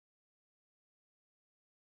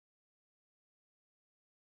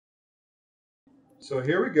So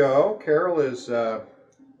here we go. Carol is going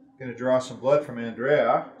to draw some blood from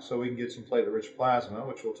Andrea so we can get some platelet-rich plasma,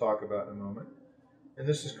 which we'll talk about in a moment. And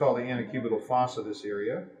this is called the antecubital fossa, this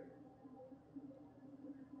area.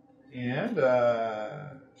 And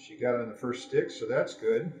she got it on the first stick, so that's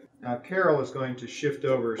good. Now Carol is going to shift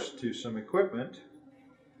over to some equipment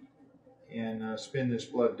and spin this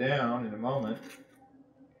blood down in a moment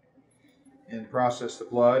and process the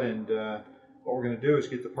blood. And what we're going to do is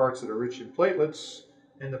get the parts that are rich in platelets,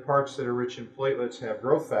 and the parts that are rich in platelets have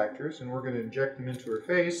growth factors, and we're going to inject them into her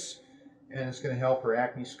face, and it's going to help her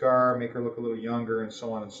acne scar, make her look a little younger, and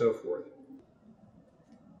so on and so forth.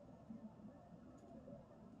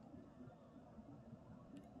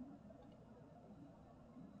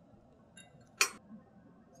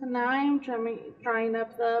 So now I am drying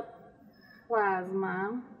up the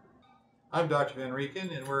plasma. I'm Dr. Van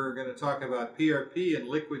Reken, and we're going to talk about PRP and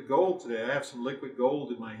liquid gold today. I have some liquid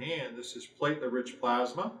gold in my hand. This is platelet-rich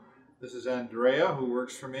plasma. This is Andrea, who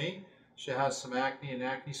works for me. She has some acne and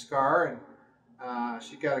acne scar, and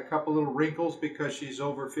she's got a couple little wrinkles because she's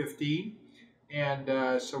over 15.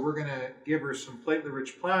 And so we're going to give her some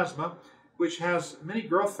platelet-rich plasma, which has many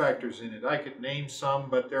growth factors in it. I could name some,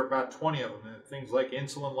 but there are about 20 of them. Things like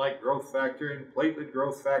insulin-like growth factor and platelet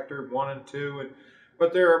growth factor 1 and 2.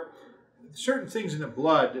 But there are certain things in the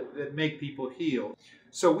blood that make people heal.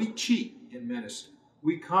 So we cheat in medicine.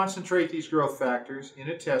 We concentrate these growth factors in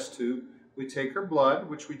a test tube. We take her blood,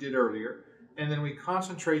 which we did earlier, and then we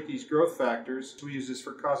concentrate these growth factors. We use this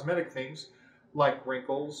for cosmetic things like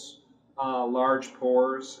wrinkles, large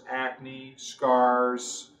pores, acne,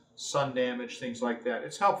 scars, sun damage, things like that.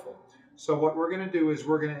 It's helpful. So what we're going to do is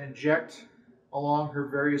we're going to inject along her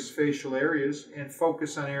various facial areas and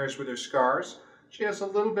focus on areas where there's scars. She has a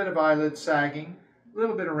little bit of eyelid sagging, a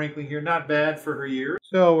little bit of wrinkling here, not bad for her years.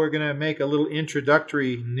 So we're going to make a little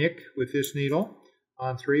introductory nick with this needle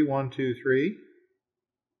on 3, 1, 2, 3.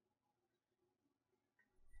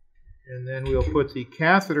 And then we'll put the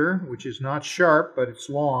catheter, which is not sharp, but it's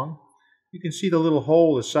long. You can see the little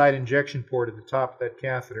hole, the side injection port at the top of that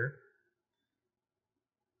catheter.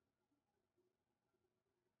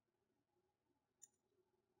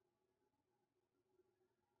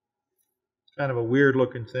 Kind of a weird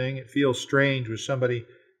looking thing. It feels strange with somebody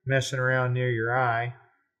messing around near your eye.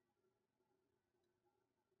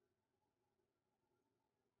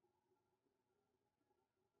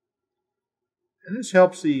 And this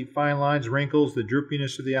helps the fine lines, wrinkles, the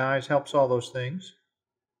droopiness of the eyes, helps all those things.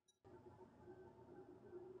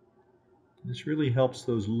 This really helps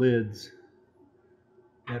those lids,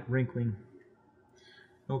 that wrinkling.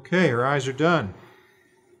 Okay, her eyes are done.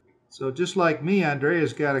 So just like me,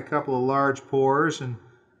 Andrea's got a couple of large pores, and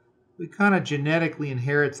we kind of genetically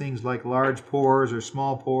inherit things like large pores or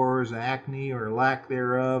small pores, acne or lack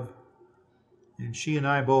thereof. And she and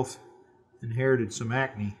I both inherited some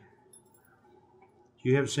acne. Do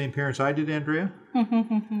you have the same parents I did, Andrea?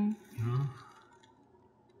 No?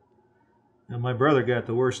 Now my brother got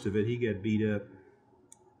the worst of it. He got beat up.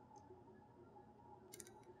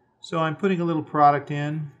 So I'm putting a little product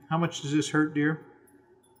in. How much does this hurt, dear?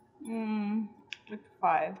 Like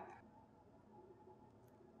 5.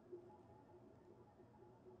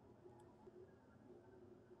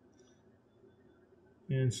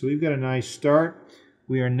 And so we've got a nice start.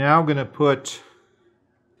 We are now going to put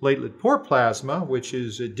platelet pore plasma, which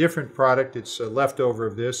is a different product. It's a leftover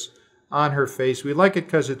of this, on her face. We like it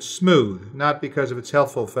because it's smooth, not because of its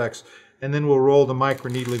healthful effects. And then we'll roll the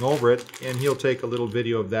microneedling over it, and he'll take a little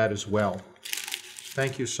video of that as well.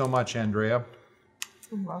 Thank you so much, Andrea.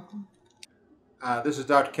 You're welcome. This is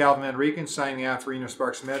Dr. Calvin Van Reken signing out for Reno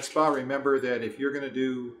Sparks MedSpa. Remember that if you're going to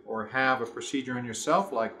do or have a procedure on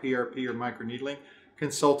yourself like PRP or microneedling,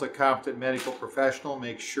 consult a competent medical professional.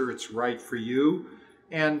 Make sure it's right for you,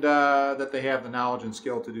 and that they have the knowledge and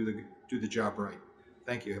skill to do the job right.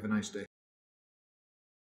 Thank you. Have a nice day.